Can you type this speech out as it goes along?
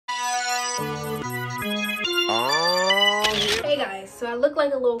Hey guys, so I look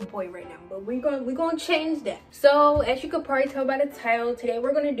like a little boy right now, but we're gonna change that. So as you could probably tell by the title, today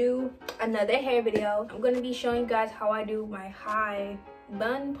we're gonna do another hair video. I'm gonna be showing you guys how I do my high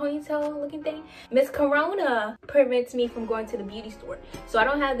bun ponytail looking thing. Miss Corona prevents me from going to the beauty store, so I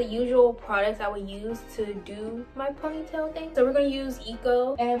don't have the usual products I would use to do my ponytail thing. So we're gonna use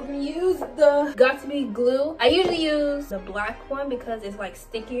Eco, and we're gonna use the Got To Be glue. I usually use the black one because it's like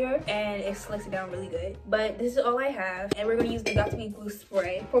stickier and it slicks it down really good, but this is all I have. And we're gonna use the Got To Be glue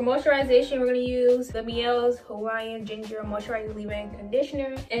spray. For moisturization, we're gonna use the Miele's Hawaiian Ginger Moisturizer Leave-In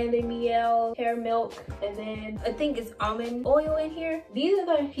Conditioner and the Miele Hair Milk, and then I think it's almond oil in here. These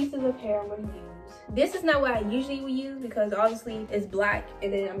are the pieces of hair I'm going to use. This is not what I usually would use because obviously it's black,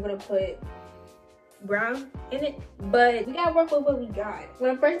 and then I'm going to put brown in it, but we gotta work with what we got.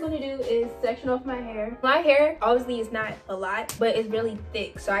 What I'm first going to do is section off my hair. My hair obviously is not a lot, but it's really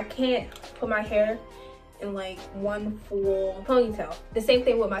thick, so I can't put my hair in like one full ponytail. The same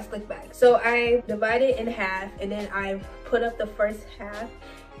thing with my slick back. So I divide it in half, and then I put up the first half,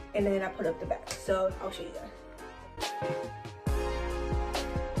 and then I put up the back. So I'll show you guys.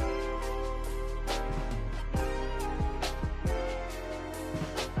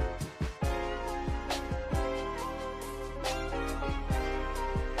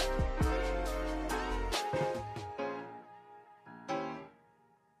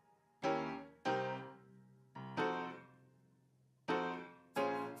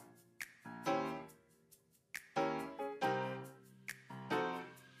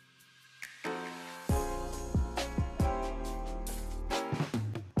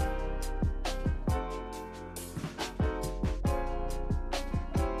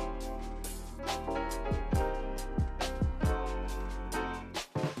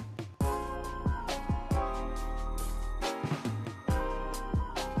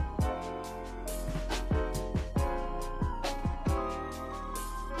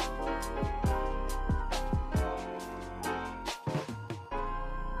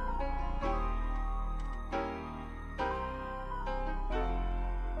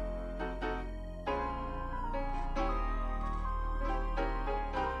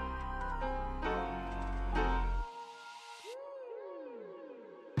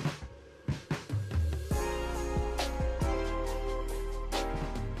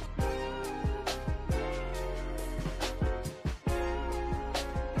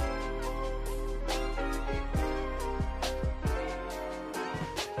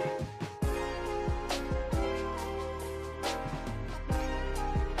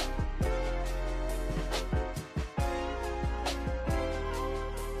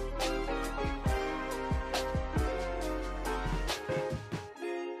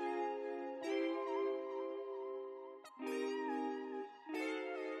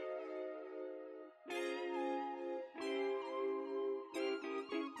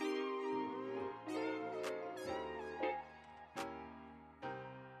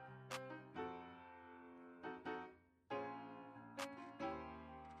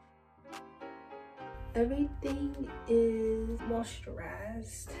 Everything is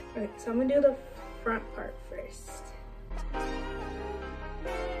moisturized. All right, so I'm gonna do the front part first.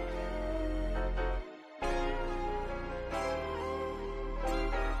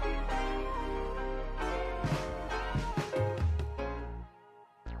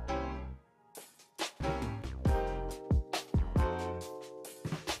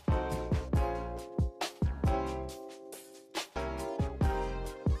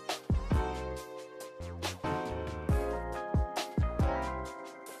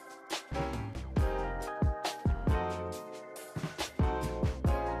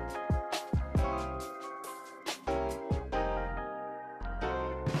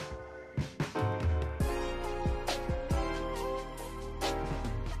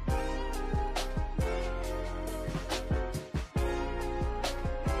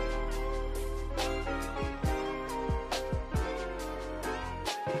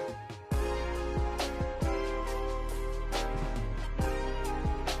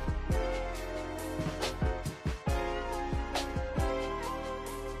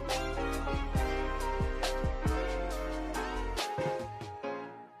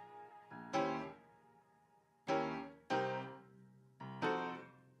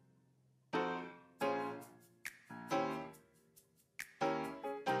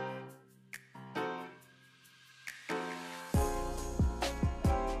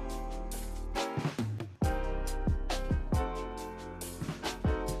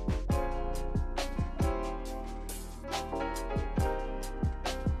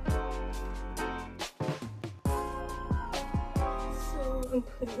 I'm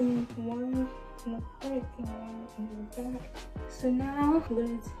putting one in the front and one in the back. So now I'm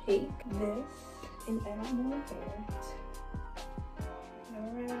gonna take this and add more hair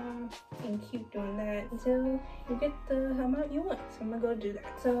around and keep doing that until you get the amount you want. So I'm gonna go do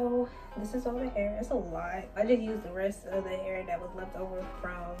that. So this is all the hair. It's a lot. I just used the rest of the hair that was left over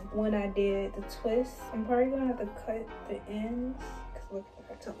from when I did the twist. I'm probably gonna have to cut the ends because look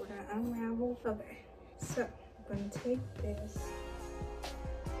at the top of that unravel. Okay, so I'm gonna take this.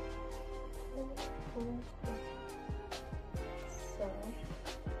 So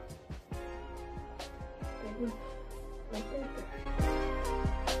like that.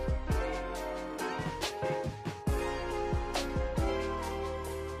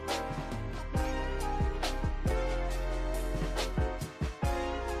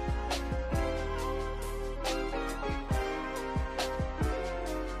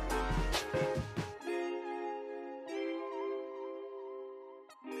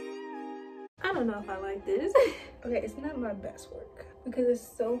 I don't know if I like this. Okay, it's not my best work because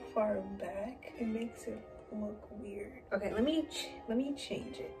it's so far back. It makes it look weird. Okay, let me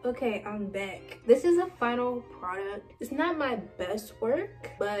change it. Okay, I'm back. This is a final product. It's not my best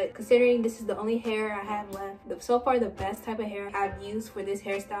work, but considering this is the only hair I have left, so far the best type of hair I've used for this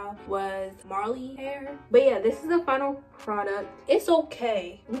hairstyle was Marley hair. But yeah, this is the final product. It's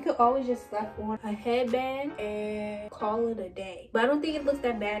okay. We could always just slap on a headband and call it a day. But I don't think it looks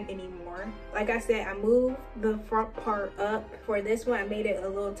that bad anymore. Like I said, I moved the front part up. For this one, I made it a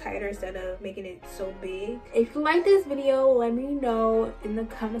little tighter instead of making it so big. If you like this video, let me know in the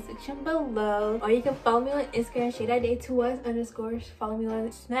comment section below. Or you can follow me on Instagram, shade_day2wise_. Follow me on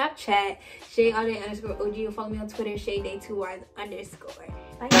Snapchat, shade_OG. Or follow me on Twitter, shade_day2wise_.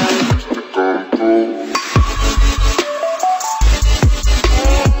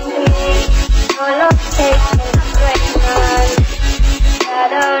 Bye.